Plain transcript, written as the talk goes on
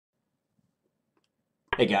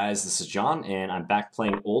Hey guys, this is John, and I'm back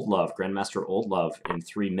playing Old Love, Grandmaster Old Love, in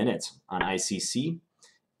 3 minutes on ICC.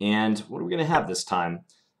 And what are we going to have this time?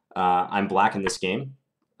 I'm black in this game.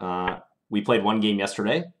 We played one game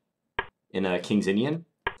yesterday in a King's Indian,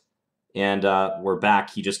 and we're back.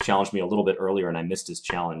 He just challenged me a little bit earlier, and I missed his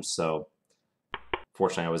challenge, so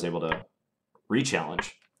fortunately I was able to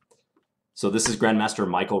re-challenge. So this is Grandmaster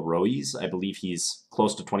Michael Roiz. I believe he's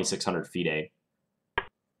close to 2,600 FIDE.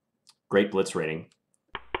 Great blitz rating.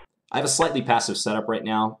 I have a slightly passive setup right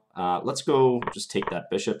now. Let's go just take that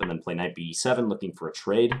bishop and then play knight b7, looking for a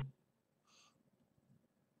trade.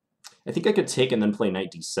 I think I could take and then play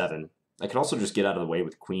knight d7. I could also just get out of the way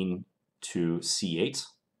with queen to c8.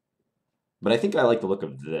 But I think I like the look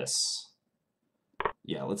of this.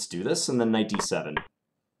 Yeah, let's do this, and then knight d7.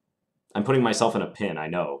 I'm putting myself in a pin, I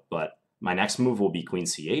know, but my next move will be queen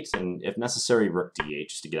c8, and if necessary, rook d8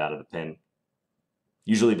 just to get out of the pin.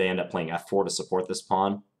 Usually they end up playing f4 to support this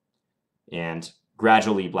pawn. And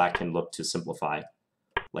gradually, black can look to simplify.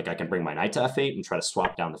 Like I can bring my knight to f8 and try to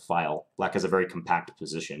swap down the file. Black has a very compact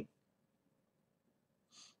position.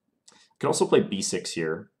 I could also play b6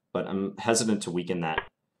 here, but I'm hesitant to weaken that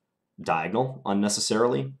diagonal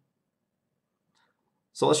unnecessarily.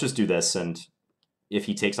 So let's just do this, and if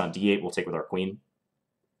he takes on d8, we'll take with our queen.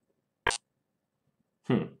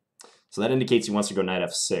 So that indicates he wants to go knight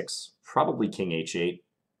f6. Probably king h8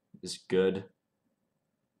 is good.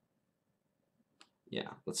 Yeah,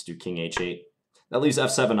 let's do king h8. That leaves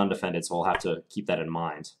f7 undefended, so I'll have to keep that in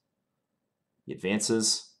mind. He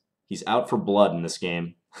advances. He's out for blood in this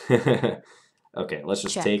game. Okay, let's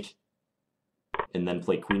just take and then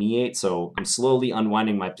play queen e8. So I'm slowly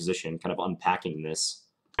unwinding my position, kind of unpacking this.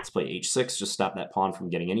 Let's play h6, just stop that pawn from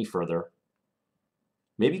getting any further.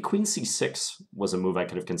 Maybe queen c6 was a move I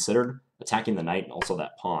could have considered, attacking the knight and also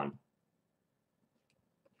that pawn.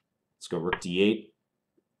 Let's go rook d8.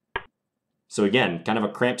 So again, kind of a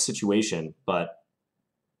cramped situation, but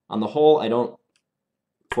on the whole, I don't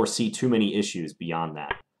foresee too many issues beyond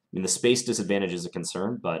that. I mean, the space disadvantage is a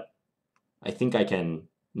concern, but I think I can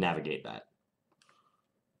navigate that.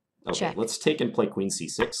 Okay, let's take and play queen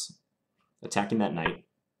c6, attacking that knight.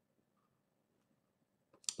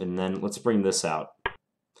 And then let's bring this out.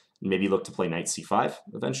 Maybe look to play knight c5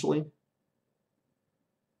 eventually.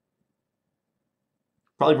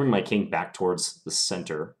 Probably bring my king back towards the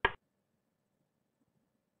center.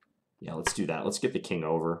 Yeah, let's do that. Let's get the king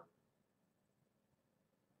over.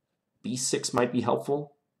 b6 might be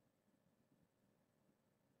helpful.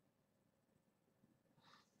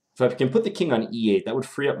 If I can put the king on e8, that would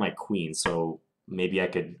free up my queen, so maybe I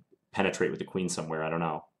could penetrate with the queen somewhere. I don't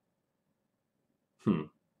know. They're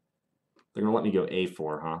going to let me go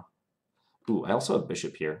a4, huh? Ooh, I also have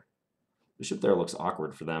bishop here. Bishop there looks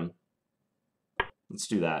awkward for them. Let's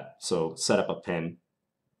do that. So set up a pin.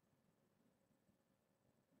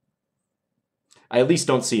 I at least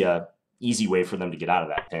don't see a easy way for them to get out of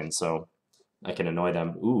that pin, so I can annoy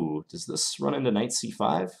them. Ooh, does this run into knight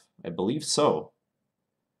c5? I believe so.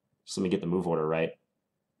 Just let me get the move order right.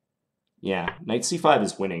 Yeah, knight c5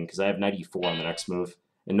 is winning because I have knight e4 on the next move.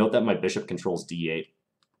 And note that my bishop controls d8.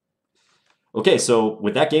 Okay, so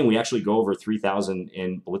with that game, we actually go over 3,000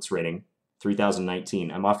 in blitz rating,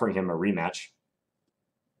 3,019. I'm offering him a rematch.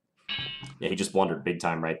 Yeah, he just blundered big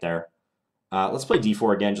time right there. Let's play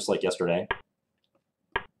d4 again, just like yesterday.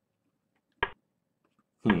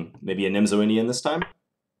 Maybe a Nimzo Indian this time?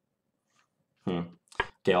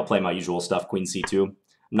 Okay, I'll play my usual stuff, queen c2. I'm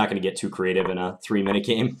not going to get too creative in a 3-minute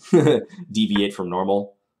game. Deviate from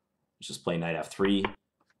normal. Let's just play knight f3,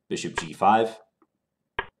 bishop g5.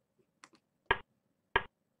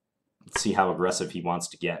 Let's see how aggressive he wants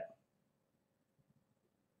to get.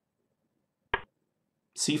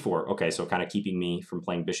 c4. Okay, so kind of keeping me from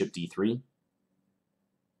playing bishop d3.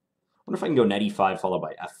 I wonder if I can go knight e5 followed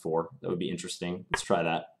by f4. That would be interesting. Let's try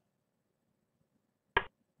that.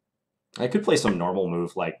 I could play some normal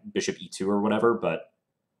move like bishop e2 or whatever, but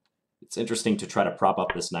it's interesting to try to prop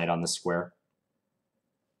up this knight on this square.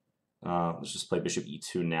 Let's just play bishop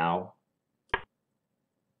e2 now.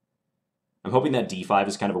 I'm hoping that d5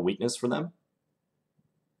 is kind of a weakness for them.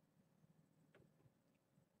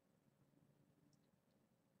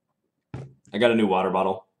 I got a new water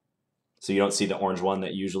bottle, so you don't see the orange one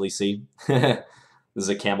that you usually see. This is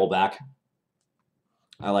a Camelback.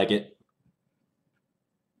 I like it.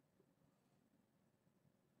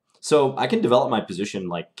 So I can develop my position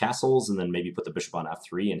like castles and then maybe put the bishop on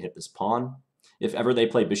f3 and hit this pawn. If ever they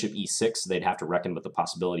play bishop e6, they'd have to reckon with the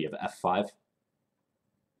possibility of f5.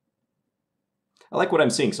 I like what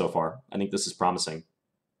I'm seeing so far. I think this is promising.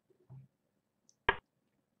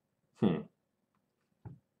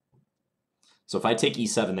 So if I take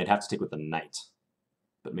e7, they'd have to take with the knight.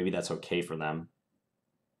 But maybe that's okay for them.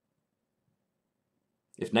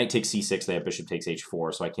 If knight takes c6, they have bishop takes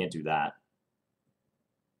h4, so I can't do that.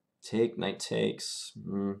 Take, knight takes.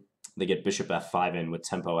 They get bishop f5 in with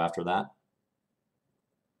tempo after that.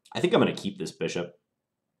 I think I'm going to keep this bishop.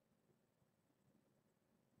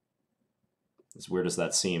 As weird as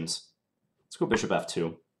that seems. Let's go bishop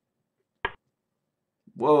f2.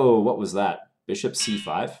 Whoa, what was that? Bishop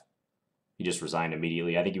c5? He just resigned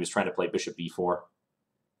immediately. I think he was trying to play bishop b4.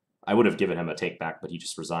 I would have given him a take back, but he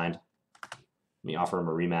just resigned. Let me offer him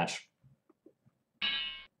a rematch.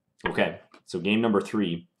 Okay, so game number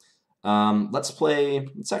 3. Let's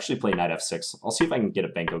actually play knight f6. I'll see if I can get a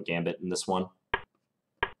Benko gambit in this one.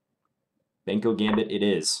 Benko gambit it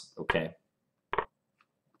is. Okay.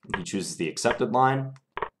 He chooses the accepted line.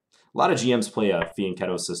 A lot of GMs play a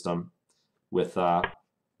fianchetto system with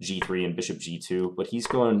g3 and bishop g2, but he's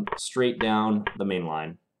going straight down the main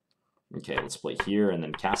line. Okay, let's play here and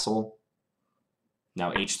then castle.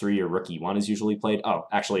 Now h3 or rook e1 is usually played. Oh,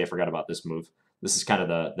 actually, I forgot about this move. This is kind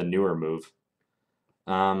of the newer move.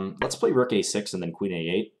 Let's play rook a6 and then queen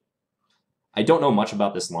a8. I don't know much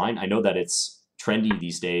about this line. I know that it's trendy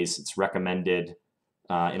these days. It's recommended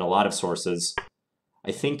in a lot of sources.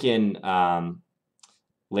 I think in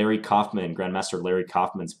Larry Kaufman, Grandmaster Larry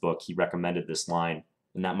Kaufman's book, he recommended this line,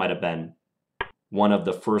 and that might have been one of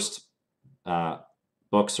the first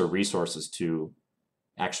books or resources to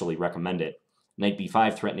actually recommend it. Knight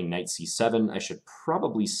b5 threatening knight c7. I should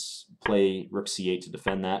probably play rook c8 to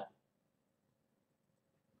defend that.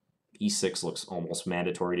 e6 looks almost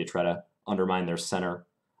mandatory to try to undermine their center.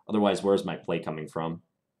 Otherwise, where's my play coming from?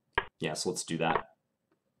 Yeah, so let's do that.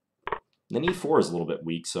 Then e4 is a little bit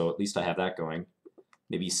weak, so at least I have that going.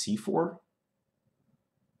 Maybe c4? Or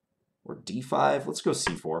d5? Let's go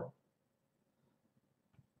c4.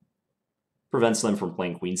 Prevents them from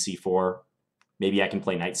playing queen c4. Maybe I can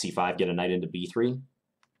play knight c5, get a knight into b3.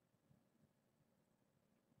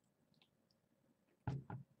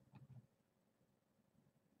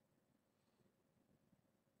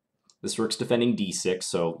 This rook's defending d6,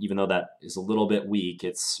 so even though that is a little bit weak,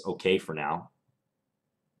 it's okay for now.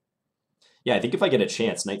 Yeah, I think if I get a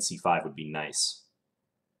chance, knight c5 would be nice.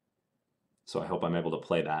 So I hope I'm able to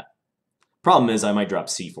play that. Problem is, I might drop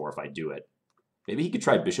c4 if I do it. Maybe he could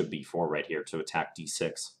try bishop b4 right here to attack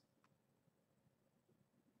d6.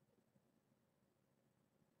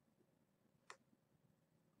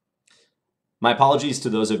 My apologies to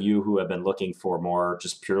those of you who have been looking for more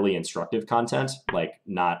just purely instructive content, like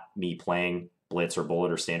not me playing Blitz or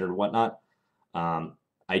Bullet or Standard or whatnot.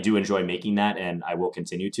 I do enjoy making that, and I will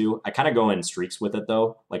continue to. I kind of go in streaks with it,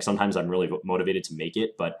 though. Like, sometimes I'm really motivated to make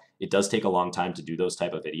it, but it does take a long time to do those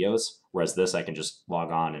type of videos, whereas this, I can just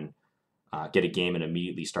log on and get a game and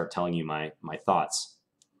immediately start telling you my thoughts.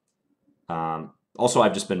 Also,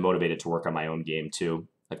 I've just been motivated to work on my own game, too.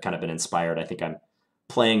 I've kind of been inspired. I think I'm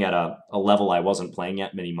playing at a level I wasn't playing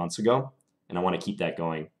at many months ago, and I want to keep that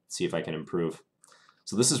going, see if I can improve.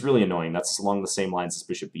 So this is really annoying. That's along the same lines as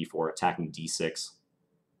bishop b4, attacking d6.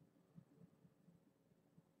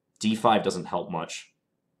 d5 doesn't help much.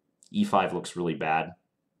 e5 looks really bad.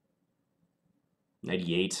 Knight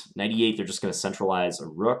e8. Knight e8, they're just going to centralize a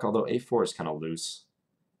rook, although a4 is kind of loose.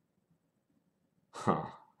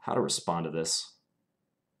 How to respond to this?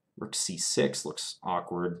 Rook c6 looks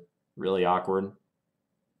awkward. Really awkward.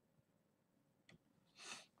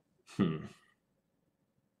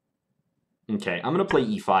 Okay, I'm going to play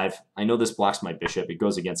e5. I know this blocks my bishop. It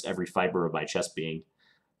goes against every fiber of my chess being.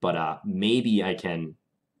 But maybe I can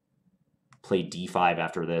play d5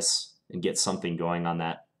 after this and get something going on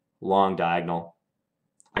that long diagonal.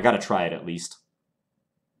 I got to try it at least.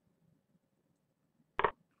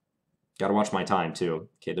 Got to watch my time, too.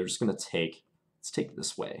 Okay, they're just going to take. Let's take it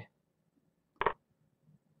this way.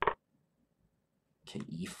 Okay,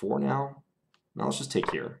 e4 now. Now let's just take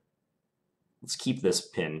here. Let's keep this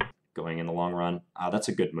pin going in the long run. That's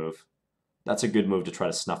a good move. That's a good move to try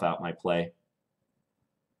to snuff out my play.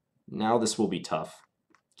 Now this will be tough.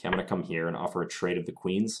 Okay, I'm going to come here and offer a trade of the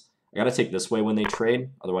queens. I got to take this way when they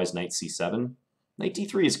trade, otherwise knight c7. Knight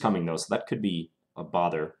d3 is coming, though, so that could be a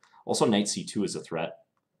bother. Also, knight c2 is a threat.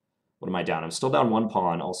 What am I down? I'm still down one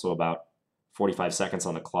pawn, also about 45 seconds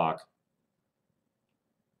on the clock.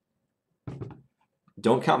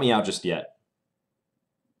 Don't count me out just yet.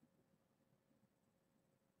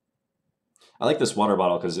 I like this water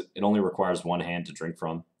bottle because it only requires one hand to drink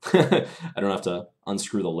from. I don't have to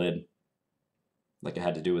unscrew the lid like I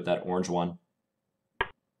had to do with that orange one.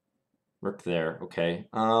 Rook there, okay.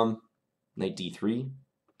 Knight d3.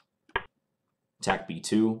 Attack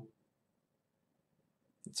b2.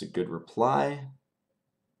 It's a good reply.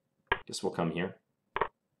 Guess we'll come here. I'm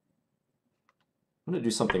going to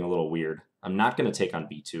do something a little weird. I'm not going to take on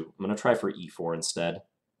b2. I'm going to try for e4 instead.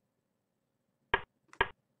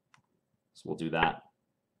 So we'll do that.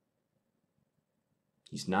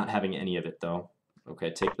 He's not having any of it, though.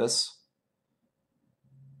 Okay, take this.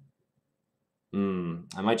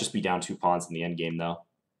 I might just be down 2 pawns in the endgame, though.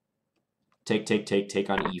 Take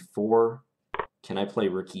on e4. Can I play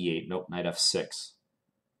rook e8? Nope, knight f6.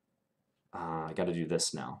 I got to do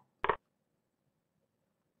this now.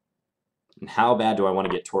 And how bad do I want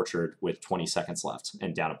to get tortured with 20 seconds left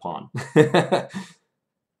and down a pawn?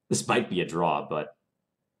 This might be a draw, but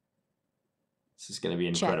this is going to be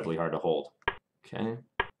incredibly hard to hold. Okay.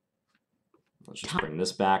 Let's just bring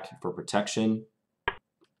this back for protection.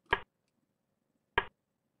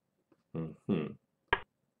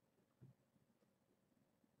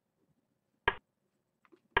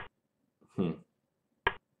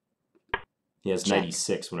 He has knight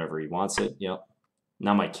e6 whenever he wants it. Yep.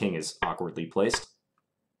 Now my king is awkwardly placed.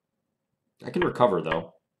 I can recover,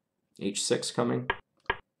 though. h6 coming.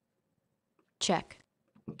 Check.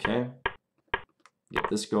 Okay. Get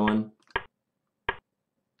this going.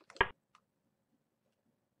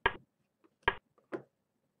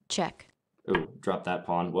 Check. Ooh, drop that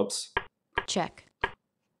pawn. Whoops. Check.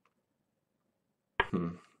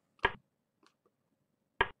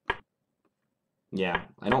 Yeah,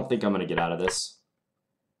 I don't think I'm going to get out of this.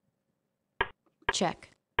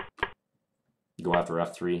 Check. Go after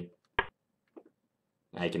f3.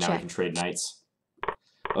 Now you can trade knights.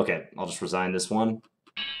 Okay, I'll just resign this one.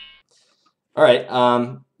 All right.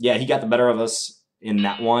 Yeah, he got the better of us in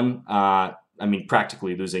that one. I mean,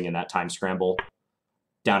 practically losing in that time scramble.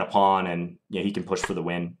 Down a pawn, and yeah, he can push for the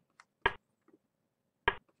win.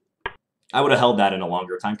 I would have held that in a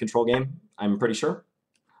longer time control game, I'm pretty sure.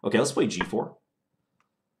 Okay, let's play g4.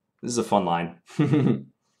 This is a fun line.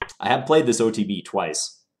 I have played this OTB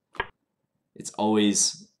twice. It's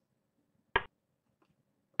always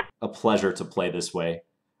a pleasure to play this way,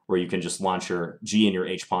 where you can just launch your G and your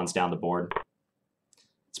H pawns down the board.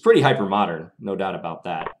 It's pretty hyper modern, no doubt about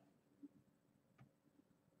that.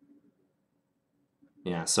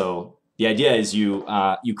 Yeah, so the idea is you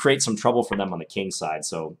create some trouble for them on the king side.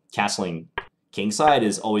 So castling king side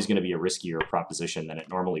is always going to be a riskier proposition than it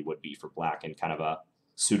normally would be for black in kind of a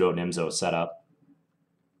pseudo-Nimzo setup.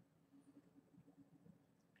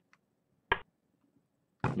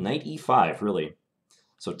 Knight e5, really.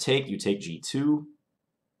 So you take g2.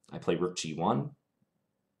 I play rook g1.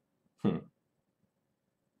 I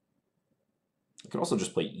could also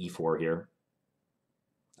just play e4 here.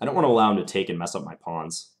 I don't want to allow him to take and mess up my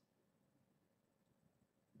pawns.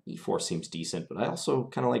 e4 seems decent, but I also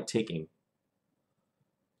kind of like taking.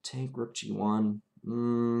 Take rook g1.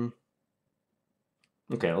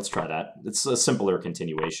 Okay, let's try that. It's a simpler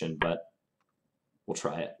continuation, but we'll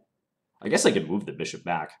try it. I guess I could move the bishop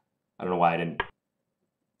back. I don't know why I didn't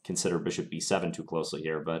consider bishop b7 too closely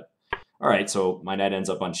here, but all right, so my knight ends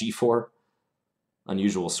up on g4.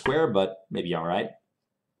 Unusual square, but maybe all right.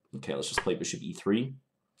 Okay, let's just play bishop e3.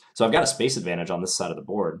 So I've got a space advantage on this side of the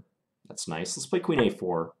board. That's nice. Let's play queen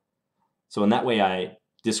a4. So in that way, I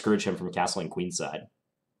discourage him from castling queenside,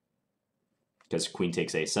 because queen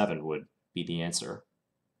takes a7 would be the answer.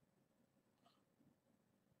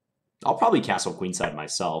 I'll probably castle queenside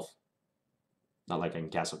myself. Not like I can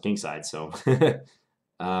castle kingside, so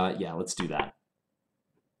yeah, let's do that.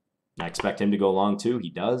 I expect him to go long too. He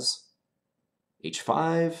does.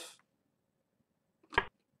 h5.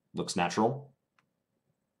 Looks natural.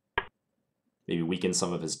 Maybe weaken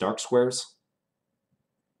some of his dark squares.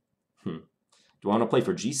 Do I want to play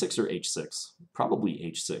for g6 or h6? Probably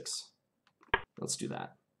h6. Let's do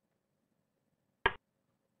that.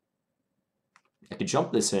 I could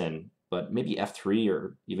jump this in, but maybe f3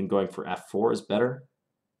 or even going for f4 is better.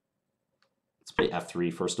 Let's play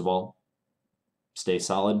f3 first of all. Stay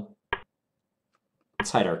solid.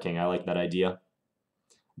 Let's hide our king. I like that idea.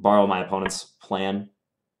 Borrow my opponent's plan.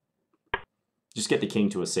 Just get the king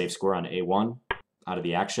to a safe square on a1 out of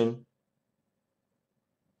the action.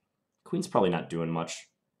 Queen's probably not doing much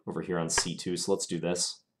over here on c2, so let's do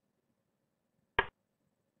this.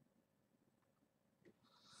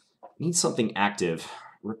 Need something active.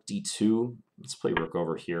 Rook d2. Let's play rook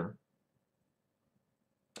over here.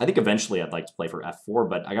 I think eventually I'd like to play for f4,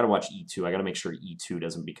 but I got to watch e2. I got to make sure e2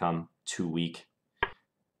 doesn't become too weak.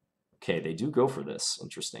 Okay, they do go for this.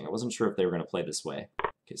 Interesting. I wasn't sure if they were going to play this way.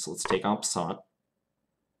 Okay, so let's take en passant.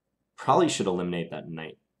 Probably should eliminate that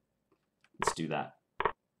knight. Let's do that.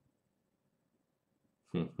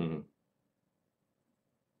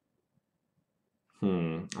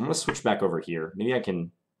 I'm going to switch back over here. Maybe I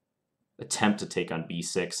can attempt to take on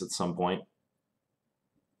b6 at some point.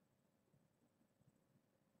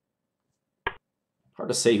 Hard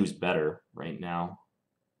to say who's better right now.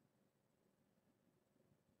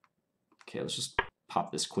 Okay, let's just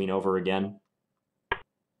pop this queen over again.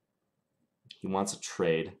 He wants a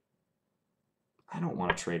trade. I don't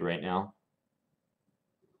want to trade right now.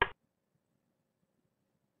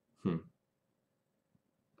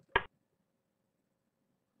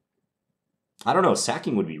 I don't know.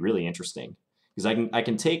 Sacking would be really interesting because I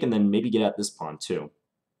can take and then maybe get at this pawn too.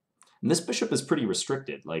 And this bishop is pretty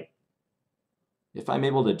restricted. Like, if I'm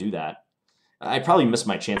able to do that, I probably miss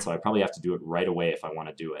my chance though. I probably have to do it right away if I want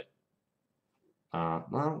to do it.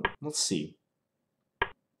 Well, let's see.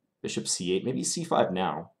 Bishop c8, maybe c5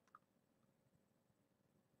 now.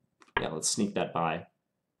 Yeah, let's sneak that by.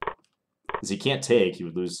 Because he can't take, he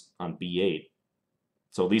would lose on b8.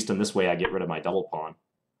 So at least in this way, I get rid of my double pawn.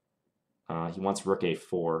 He wants rook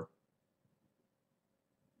a4.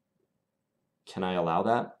 Can I allow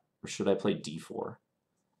that? Or should I play d4?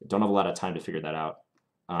 I don't have a lot of time to figure that out.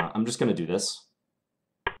 I'm just going to do this.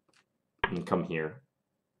 And come here.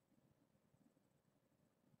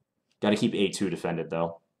 Got to keep a2 defended,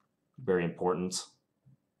 though. Very important.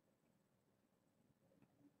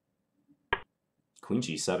 Queen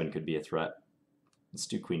g7 could be a threat. Let's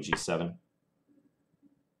do queen g7.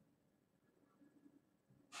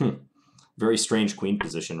 Very strange queen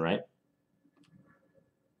position, right?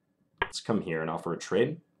 Let's come here and offer a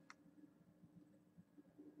trade.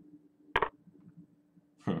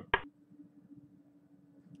 Let's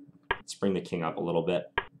bring the king up a little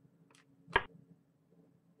bit.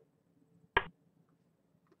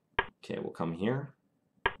 Okay, we'll come here.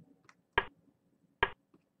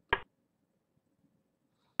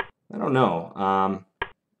 I don't know.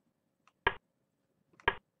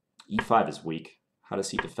 E5 is weak. How does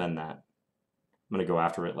he defend that? I'm going to go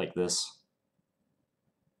after it like this.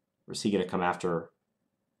 Or is he going to come after...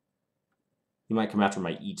 He might come after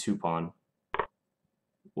my e2 pawn.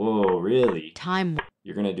 Whoa, really? Time.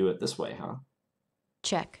 You're going to do it this way, huh?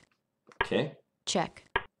 Check. Okay. Check.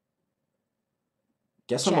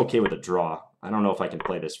 Guess I'm okay with a draw. I don't know if I can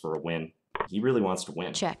play this for a win. He really wants to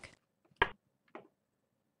win. Check.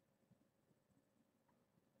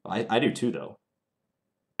 I do too, though.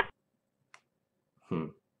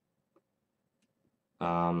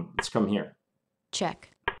 Let's come here. Check.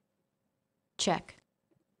 Check.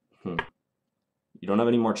 You don't have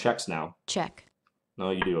any more checks now. Check.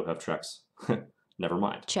 No, you do have checks. Never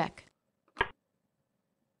mind. Check.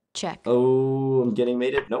 Check. Oh, I'm getting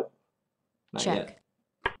mated? Nope. Not Check. yet.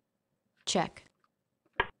 Check.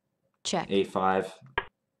 Check. A5.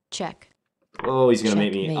 Check. Oh, he's going to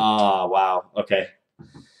mate me. Checkmate. Ah, wow. Okay.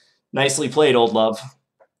 Nicely played, old love.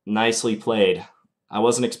 Nicely played. I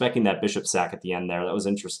wasn't expecting that bishop sack at the end there. That was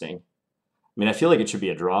interesting. I mean, I feel like it should be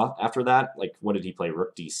a draw after that. Like, what did he play?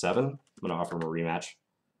 Rook d7? I'm going to offer him a rematch.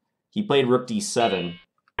 He played rook d7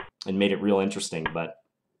 and made it real interesting, but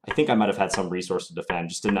I think I might have had some resource to defend.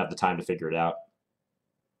 Just didn't have the time to figure it out.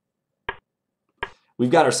 We've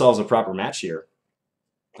got ourselves a proper match here.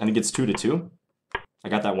 I think it's 2-2. I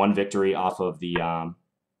got that one victory off of the... I'm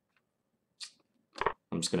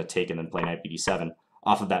just going to take and then play knight bd7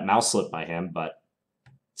 off of that mouse slip by him, but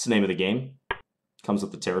it's the name of the game. Comes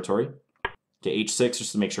with the territory. Okay, h6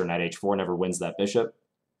 just to make sure knight h4 never wins that bishop.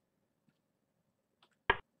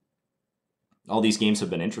 All these games have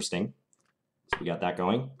been interesting. So we got that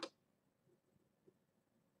going.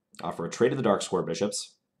 Offer a trade to the dark square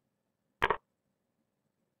bishops.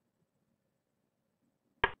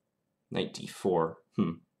 Knight d4.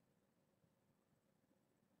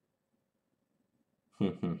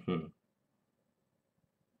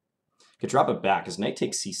 Could drop it back. Is knight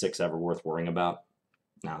takes c6 ever worth worrying about?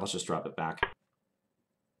 Nah, let's just drop it back.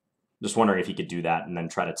 Just wondering if he could do that and then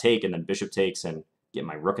try to take and then bishop takes and get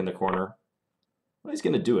my rook in the corner. Well, he's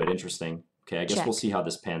going to do it. Interesting. Okay, I guess Check. We'll see how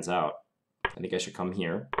this pans out. I think I should come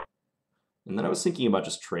here. And then I was thinking about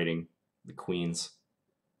just trading the queens.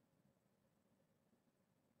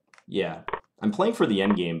 Yeah, I'm playing for the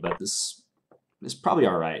endgame, but this is probably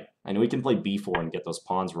all right. I know he can play b4 and get those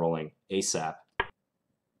pawns rolling ASAP.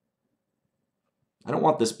 I don't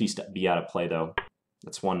want this piece to be out of play, though.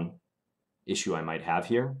 That's one issue I might have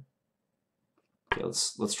here. Okay,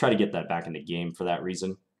 let's try to get that back in the game for that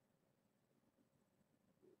reason.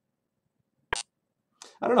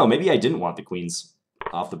 I don't know, maybe I didn't want the queens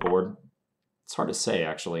off the board. It's hard to say,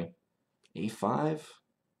 actually. a5?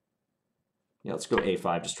 Yeah, let's go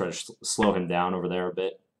a5, just try to slow him down over there a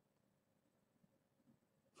bit.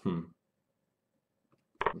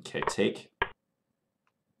 Okay, take.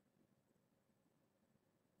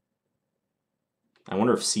 I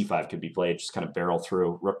wonder if c5 could be played, just kind of barrel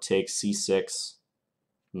through. Rook takes c6,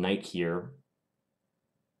 knight here.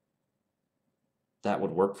 That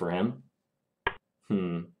would work for him.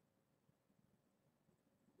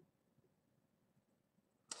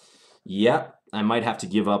 Yeah, I might have to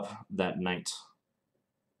give up that knight.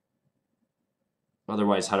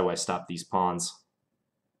 Otherwise, how do I stop these pawns?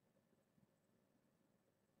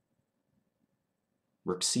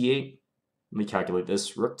 Rook c8. Let me calculate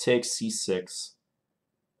this. Rook takes c6.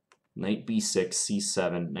 Knight b6,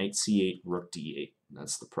 c7, knight c8, rook d8.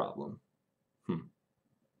 That's the problem.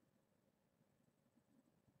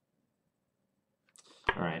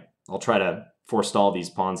 All right, I'll try to forestall these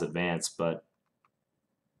pawns advance, but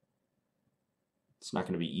it's not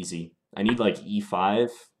going to be easy. I need like e5.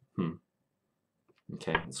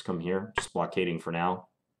 Okay, let's come here. Just blockading for now.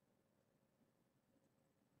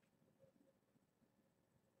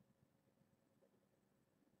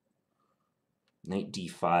 Knight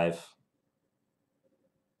d5.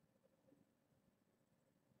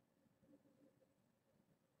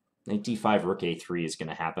 Knight d5, rook a3 is going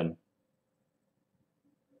to happen.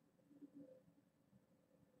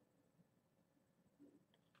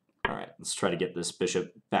 All right, let's try to get this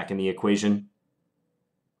bishop back in the equation.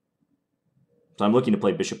 So I'm looking to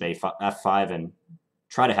play bishop f5 and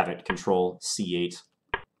try to have it control c8.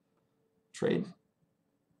 Trade.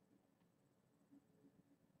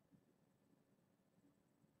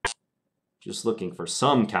 Just looking for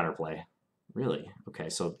some counterplay. Really? Okay,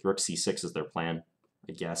 so rook c6 is their plan,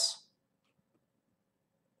 I guess.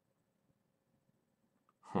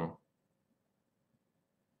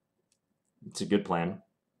 It's a good plan.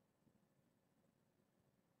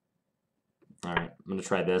 All right, I'm going to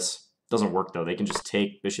try this. Doesn't work, though. They can just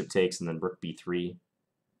take, bishop takes, and then rook b3.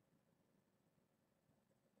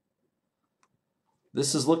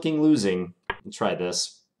 This is looking losing. Let's try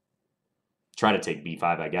this. Try to take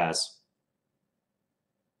b5, I guess.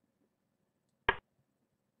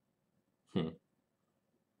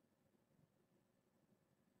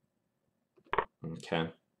 Okay.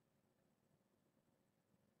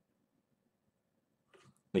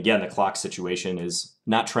 Again, the clock situation is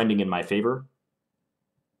not trending in my favor.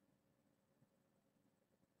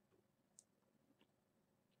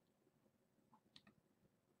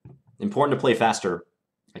 Important to play faster.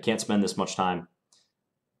 I can't spend this much time.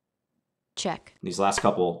 Check. These last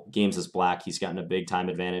couple games as black, he's gotten a big time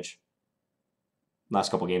advantage. Last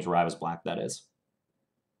couple games where I was black, that is.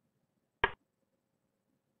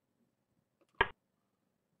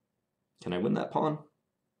 Can I win that pawn?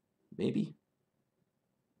 Maybe.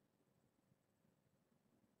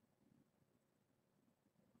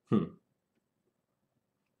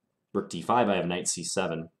 Rook d5, I have knight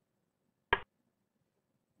c7.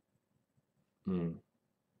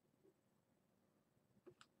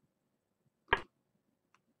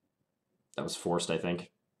 That was forced, I think.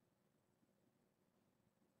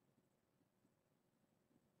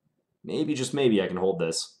 Maybe, just maybe, I can hold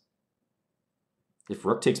this. If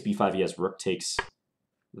rook takes b5, he has rook takes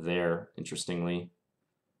there, interestingly.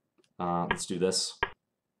 Let's do this.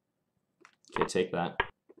 Okay, take that.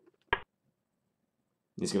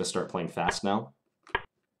 He's going to start playing fast now.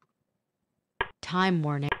 Time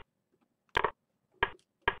warning.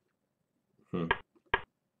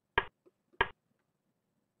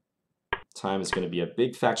 Time is going to be a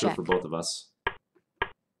big factor Check. for both of us.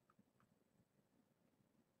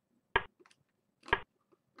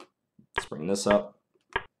 Let's bring this up.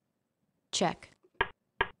 Check.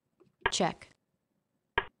 Check.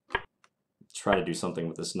 Try to do something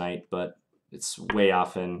with this knight, but it's way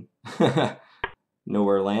off in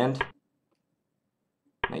nowhere land.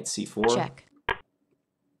 Knight c4. Check.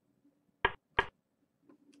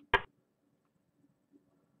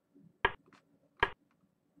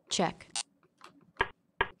 Check.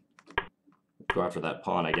 Go after that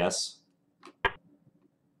pawn, I guess.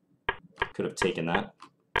 Could have taken that.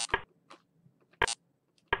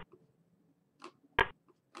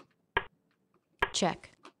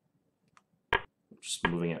 Check. Just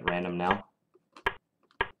moving at random now.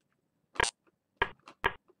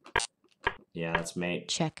 Yeah, that's mate.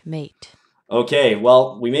 Checkmate. Okay,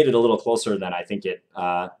 well, we made it a little closer than I think it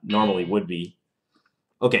normally would be.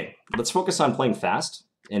 Okay, let's focus on playing fast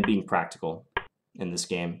and being practical in this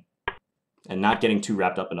game and not getting too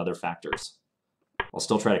wrapped up in other factors. I'll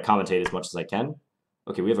still try to commentate as much as I can.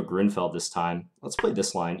 Okay, we have a Grunfeld this time. Let's play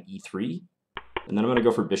this line, e3. And then I'm going to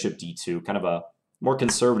go for bishop d2, kind of a more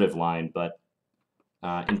conservative line, but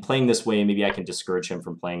in playing this way, maybe I can discourage him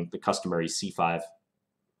from playing the customary c5.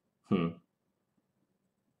 Okay,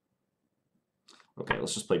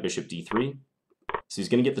 let's just play bishop d3. So he's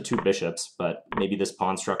going to get the two bishops, but maybe this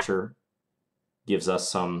pawn structure gives us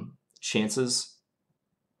some chances.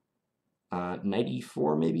 Knight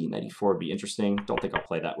e4 maybe? Knight e4 would be interesting. Don't think I'll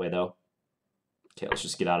play that way though. Okay, let's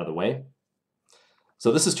just get out of the way.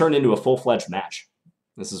 So this has turned into a full-fledged match.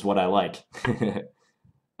 This is what I like.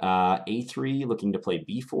 A3, looking to play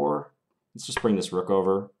b4. Let's just bring this rook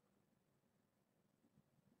over.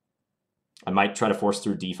 I might try to force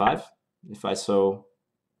through d5 if I so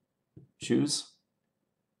choose.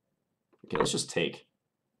 Okay, let's just take.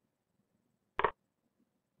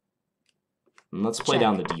 And let's play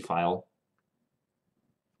down the d file.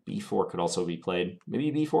 b4 could also be played.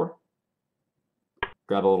 Maybe b4?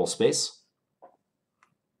 Grab a little space.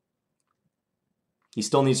 He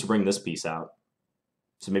still needs to bring this piece out.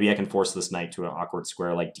 So maybe I can force this knight to an awkward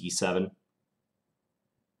square like d7.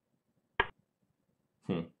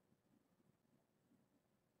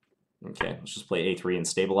 Okay, let's just play a3 and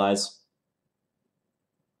stabilize.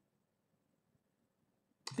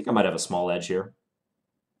 I think I might have a small edge here.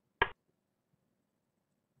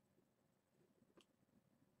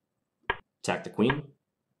 Attack the queen.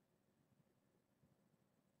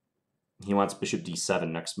 He wants bishop d7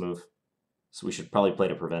 next move. So we should probably play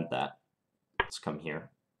to prevent that. Let's come here.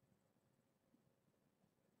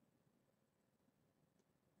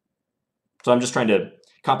 So I'm just trying to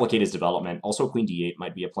complicate his development. Also, queen d8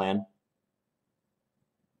 might be a plan.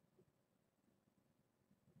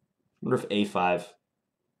 I wonder if a5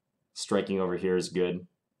 striking over here is good.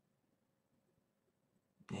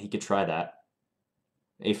 He could try that.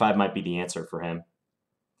 a5 might be the answer for him.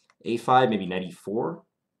 a5, maybe knight e4.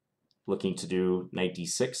 Looking to do knight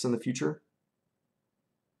d6 in the future.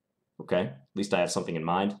 Okay, at least I have something in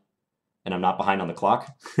mind. And I'm not behind on the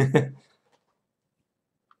clock.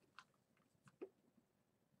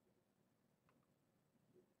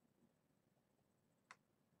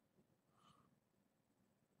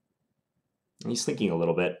 He's thinking a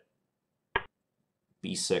little bit.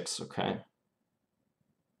 b6, okay.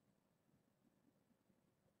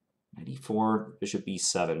 Knight e4, bishop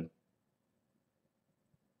b7.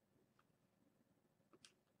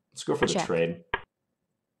 Let's go for the trade.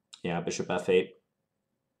 Yeah, bishop f8.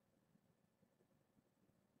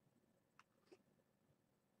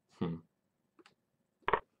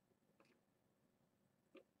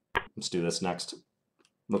 Let's do this next.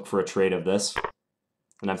 Look for a trade of this.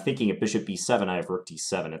 And I'm thinking if bishop b7, I have rook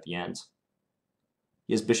d7 at the end.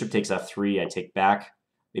 He has bishop takes f3, I take back.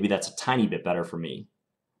 Maybe that's a tiny bit better for me.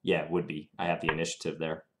 Yeah, it would be. I have the initiative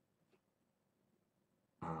there.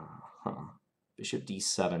 Bishop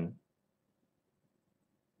d7.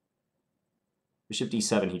 Bishop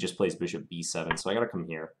d7, he just plays bishop b7, so I gotta come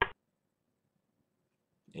here.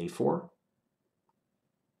 a4?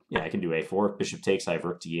 Yeah, I can do a4. If bishop takes, I have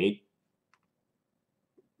rook d8.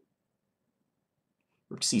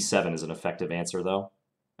 Rook c7 is an effective answer, though,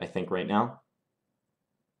 I think, right now.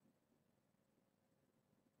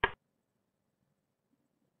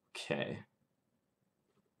 Okay.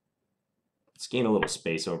 Let's gain a little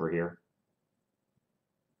space over here.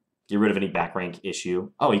 Get rid of any back rank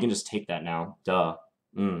issue. Oh, you can just take that now. Duh.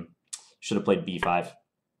 Should have played b5.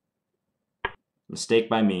 Mistake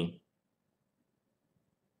by me.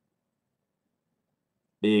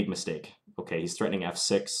 Big mistake. Okay, he's threatening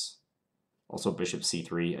f6. Also bishop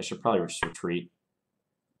c3. I should probably just retreat.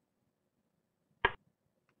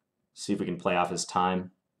 See if we can play off his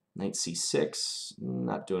time. Knight c6.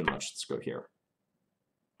 Not doing much. Let's go here.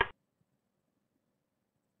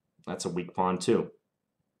 That's a weak pawn, too.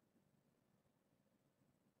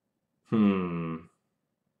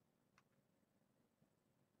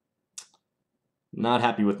 Not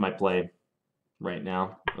happy with my play right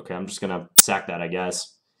now. Okay, I'm just going to sack that, I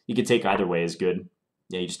guess. You could take either way is good.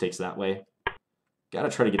 Yeah, he just takes that way. Got to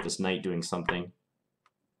try to get this knight doing something.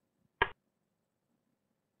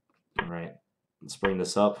 All right, let's bring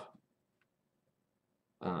this up.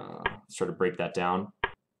 Let's try to break that down.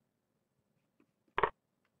 I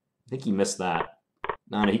think he missed that.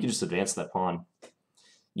 No, he can just advance that pawn.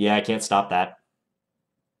 Yeah, I can't stop that.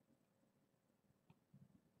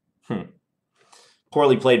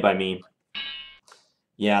 Poorly played by me.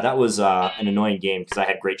 Yeah, that was an annoying game because I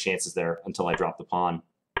had great chances there until I dropped the pawn.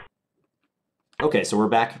 Okay, so we're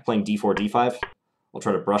back playing d4, d5. I'll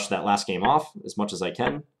try to brush that last game off as much as I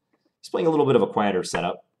can. He's playing a little bit of a quieter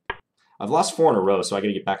setup. I've lost 4 in a row, so I got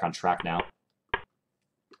to get back on track now.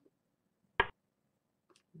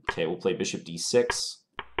 Okay, we'll play bishop d6.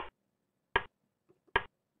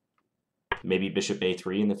 Maybe bishop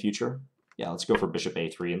a3 in the future. Yeah, let's go for bishop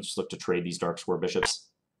a3 and just look to trade these dark square bishops.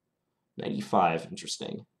 Knight e5,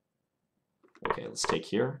 interesting. Okay, let's take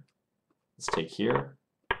here. Let's take here.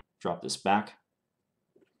 Drop this back.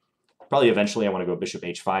 Probably eventually I want to go bishop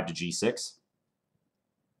h5 to g6.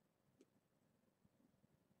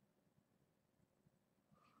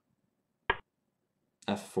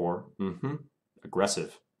 F4.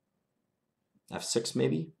 Aggressive. F6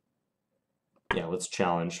 maybe? Yeah, let's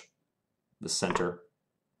challenge the center.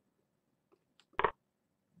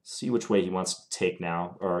 See which way he wants to take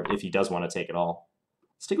now, or if he does want to take it all.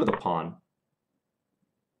 Let's take with a pawn.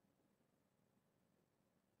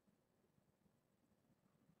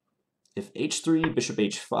 If h3, bishop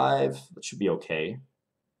h5, that should be okay.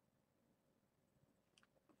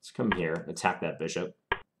 Let's come here, attack that bishop.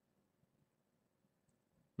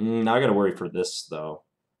 Now I gotta worry for this, though.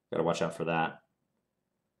 Gotta watch out for that.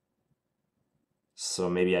 So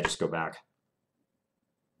maybe I just go back.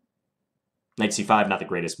 Knight c5, not the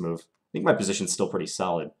greatest move. I think my position's still pretty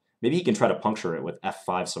solid. Maybe he can try to puncture it with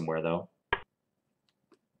f5 somewhere, though.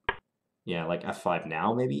 Yeah, like f5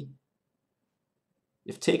 now, maybe?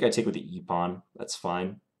 If take, I take with the e-pawn. That's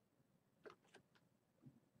fine.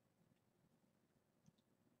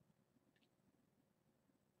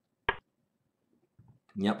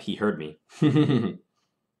 Yep, he heard me.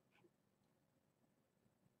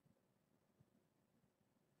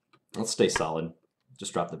 Let's stay solid.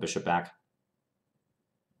 Just drop the bishop back.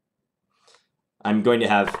 I'm going to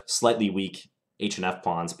have slightly weak h and f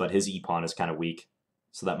pawns, but his e-pawn is kind of weak,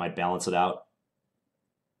 so that might balance it out.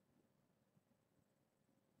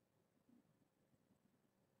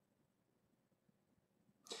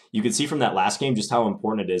 You can see from that last game just how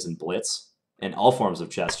important it is in Blitz and all forms of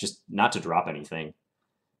chess, just not to drop anything.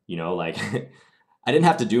 You know, like, I didn't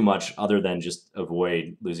have to do much other than just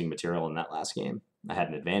avoid losing material in that last game. I had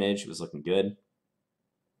an advantage. It was looking good.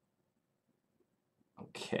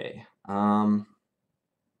 Okay.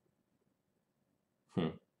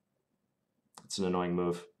 It's an annoying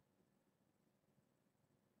move.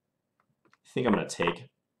 I think I'm going to take.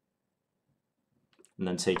 And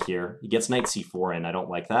then take here. He gets knight c4 in. I don't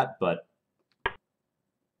like that, but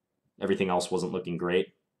everything else wasn't looking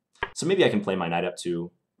great. So maybe I can play my knight up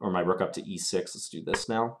to, or my rook up to e6. Let's do this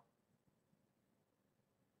now.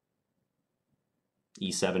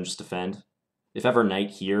 e7, just defend. If ever knight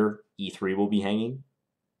here, e3 will be hanging.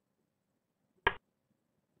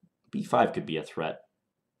 b5 could be a threat.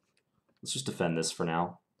 Let's just defend this for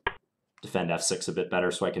now. Defend f6 a bit better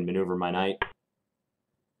so I can maneuver my knight.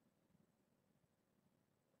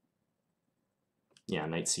 Yeah,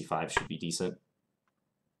 knight c5 should be decent.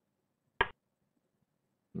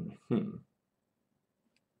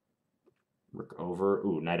 Rook over.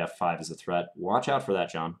 Ooh, knight f5 is a threat. Watch out for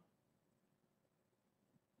that, John.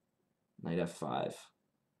 Knight f5.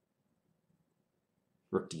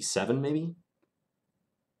 Rook d7, maybe?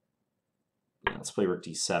 Yeah, let's play rook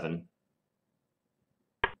d7.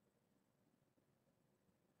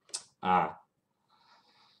 Ah.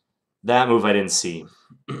 That move I didn't see.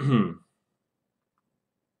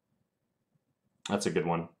 That's a good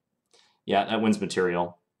one. Yeah, that wins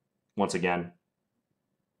material. Once again.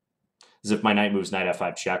 As if my knight moves knight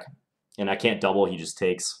f5 check. And I can't double, he just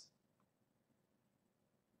takes.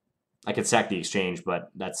 I could sack the exchange, but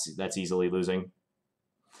that's easily losing.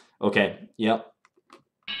 Okay, yep.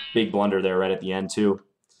 Big blunder there right at the end, too.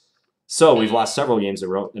 So we've lost several games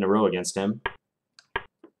in a row against him.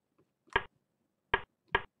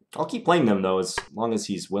 I'll keep playing them, though, as long as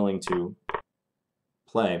he's willing to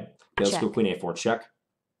play. Okay, let's go queen a4 check.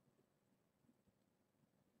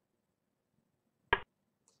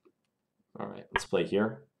 All right, let's play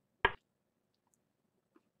here.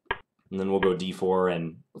 And then we'll go d4,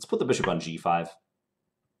 and let's put the bishop on g5.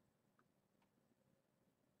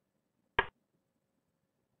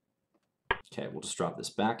 Okay, we'll just drop this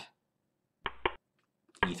back.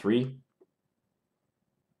 e3.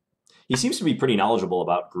 He seems to be pretty knowledgeable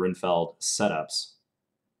about Grunfeld setups.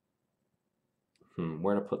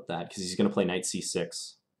 Where to put that? Because he's going to play knight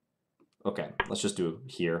c6. Okay, let's just do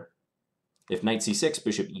it here. If knight c6,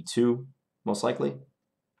 bishop e2, most likely.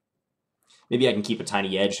 Maybe I can keep a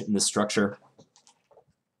tiny edge in this structure.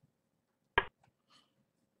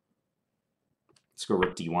 Let's go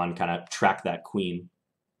rook d1, kind of track that queen.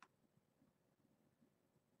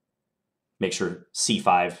 Make sure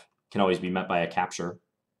c5 can always be met by a capture.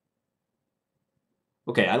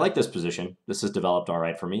 Okay, I like this position. This has developed all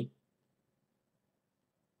right for me.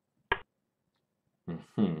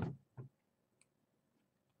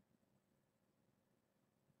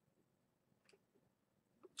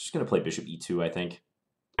 Just going to play bishop e2, I think.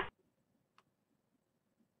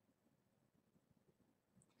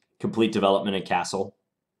 Complete development in castle.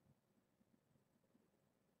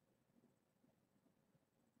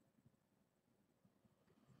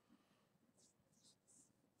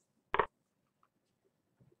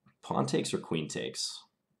 Pawn takes or queen takes?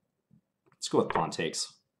 Let's go with pawn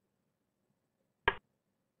takes.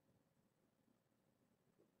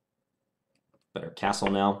 Better castle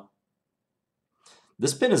now.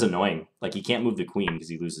 This pin is annoying. Like, he can't move the queen because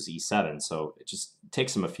he loses e7, so it just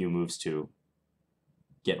takes him a few moves to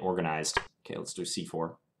get organized. Okay, let's do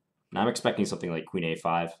c4. Now I'm expecting something like queen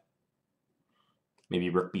a5. Maybe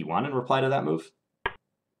rook b1 in reply to that move?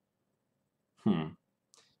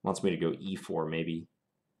 Wants me to go e4, maybe.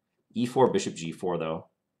 e4, bishop g4, though.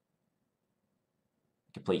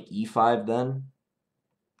 I could play e5 then.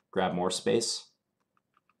 Grab more space.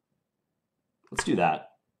 Let's do that.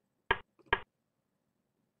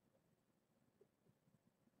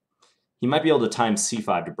 He might be able to time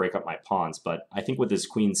c5 to break up my pawns, but I think with his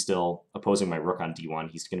queen still opposing my rook on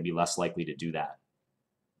d1, he's going to be less likely to do that.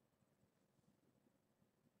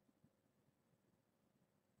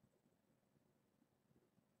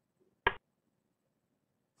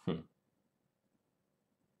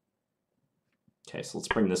 Okay, so let's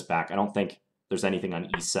bring this back. I don't think there's anything on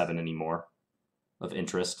e7 anymore of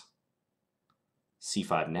interest.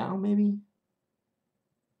 c5 now, maybe?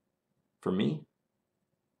 For me?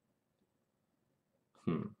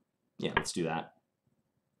 Yeah, let's do that.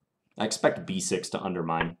 I expect b6 to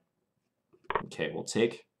undermine. Okay, we'll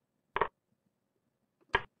take.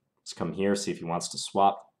 Let's come here, see if he wants to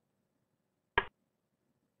swap.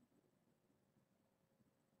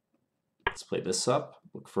 Let's play this up.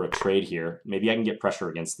 Look for a trade here. Maybe I can get pressure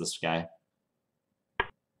against this guy.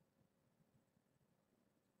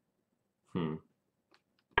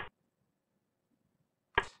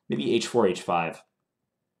 Maybe h4, h5.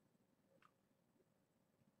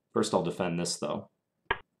 First I'll defend this, though.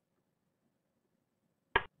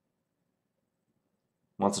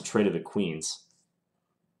 Wants a trade of the queens.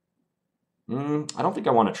 I don't think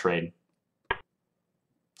I want to trade.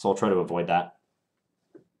 So I'll try to avoid that.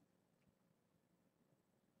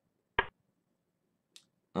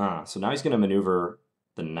 So now he's going to maneuver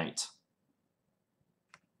the knight.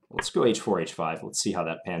 Let's go h4, h5. Let's see how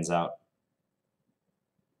that pans out.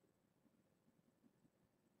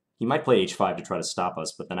 He might play h5 to try to stop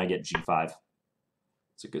us, but then I get g5.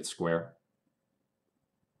 It's a good square.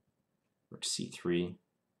 Rook c3.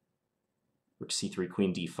 Rook c3,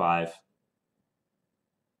 queen d5.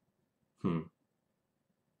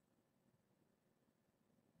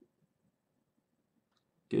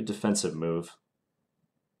 Good defensive move.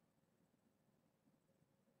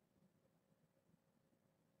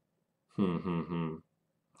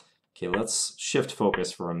 Okay, let's shift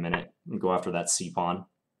focus for a minute and go after that c-pawn.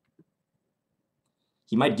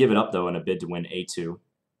 He might give it up, though, in a bid to win a2.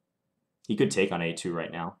 He could take on a2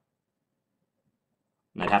 right now.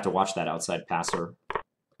 And I'd have to watch that outside passer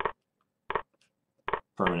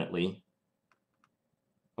permanently.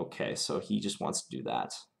 Okay, so he just wants to do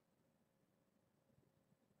that.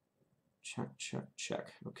 Check, check,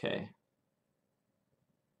 check. Okay.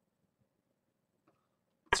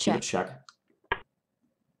 Let's give it a check.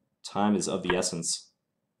 Time is of the essence.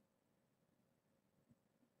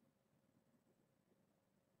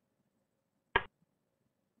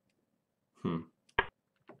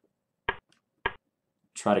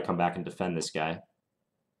 Try to come back and defend this guy.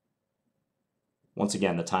 Once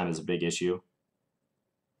again, the time is a big issue.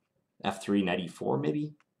 f3, knight e4,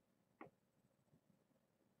 maybe?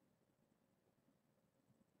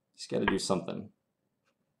 He's got to do something.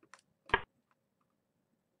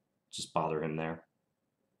 Just bother him there.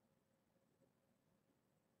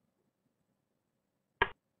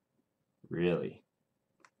 Really?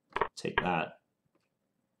 Take that.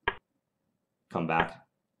 Come back.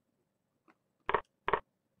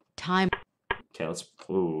 Time. Okay, let's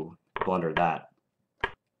blunder that.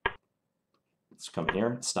 Let's come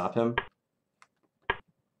here, stop him.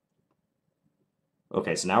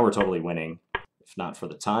 Okay, so now we're totally winning, if not for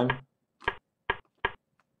the time.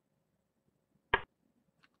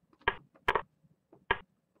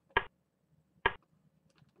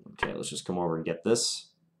 Okay, let's just come over and get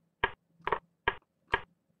this.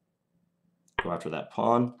 Go after that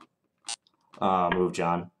pawn. Move,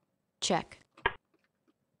 John. Check.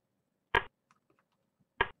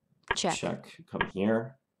 Check. Check. Come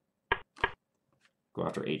here. Go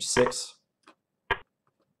after h6.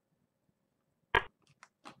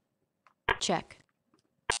 Check.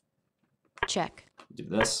 Check. Do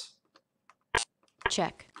this.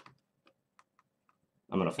 Check.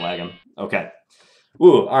 I'm going to flag him. Okay.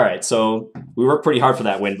 Ooh, all right. So we worked pretty hard for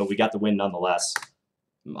that win, but we got the win nonetheless.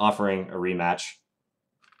 I'm offering a rematch.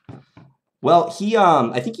 Well,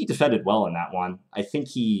 I think he defended well in that one. I think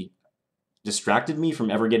he distracted me from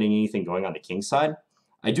ever getting anything going on the king side.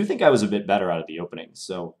 I do think I was a bit better out of the openings.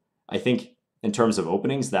 So I think in terms of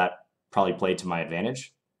openings, that probably played to my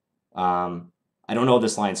advantage. I don't know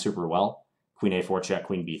this line super well. Queen a4 check,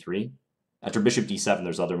 queen b3. After bishop d7,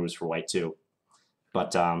 there's other moves for white too.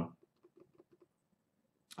 But I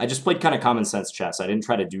just played kind of common sense chess. I didn't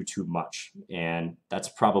try to do too much, and that's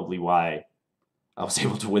probably why I was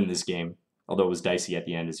able to win this game, although it was dicey at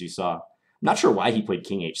the end, as you saw. I'm not sure why he played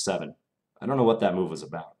king h7. I don't know what that move was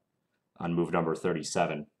about on move number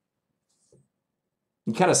 37.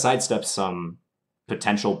 He kind of sidesteps some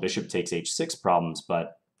potential bishop takes h6 problems,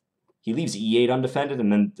 but he leaves e8 undefended,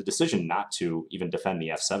 and then the decision not to even defend the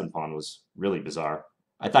f7 pawn was really bizarre.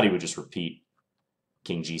 I thought he would just repeat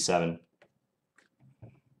king g7.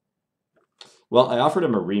 Well, I offered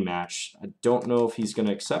him a rematch. I don't know if he's going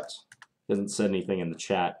to accept. He hasn't said anything in the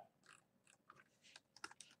chat.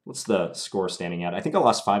 What's the score standing at? I think I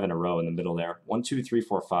lost 5 in a row in the middle there. 1, 2, 3,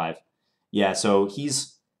 4, 5. Yeah, so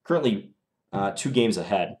he's currently 2 games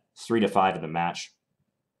ahead, 3-5 in the match.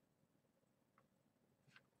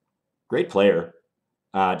 Great player.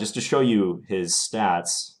 Just to show you his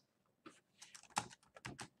stats.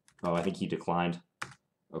 Oh, I think he declined.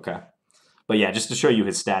 Okay. But yeah, just to show you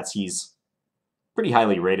his stats, he's pretty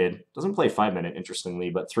highly rated. Doesn't play 5-minute, interestingly,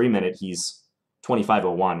 but 3-minute, he's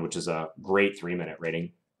 2501, which is a great 3-minute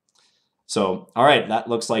rating. So, all right, that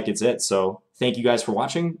looks like it's it. So thank you guys for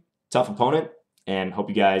watching. Tough opponent, and hope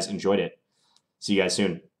you guys enjoyed it. See you guys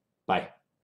soon. Bye.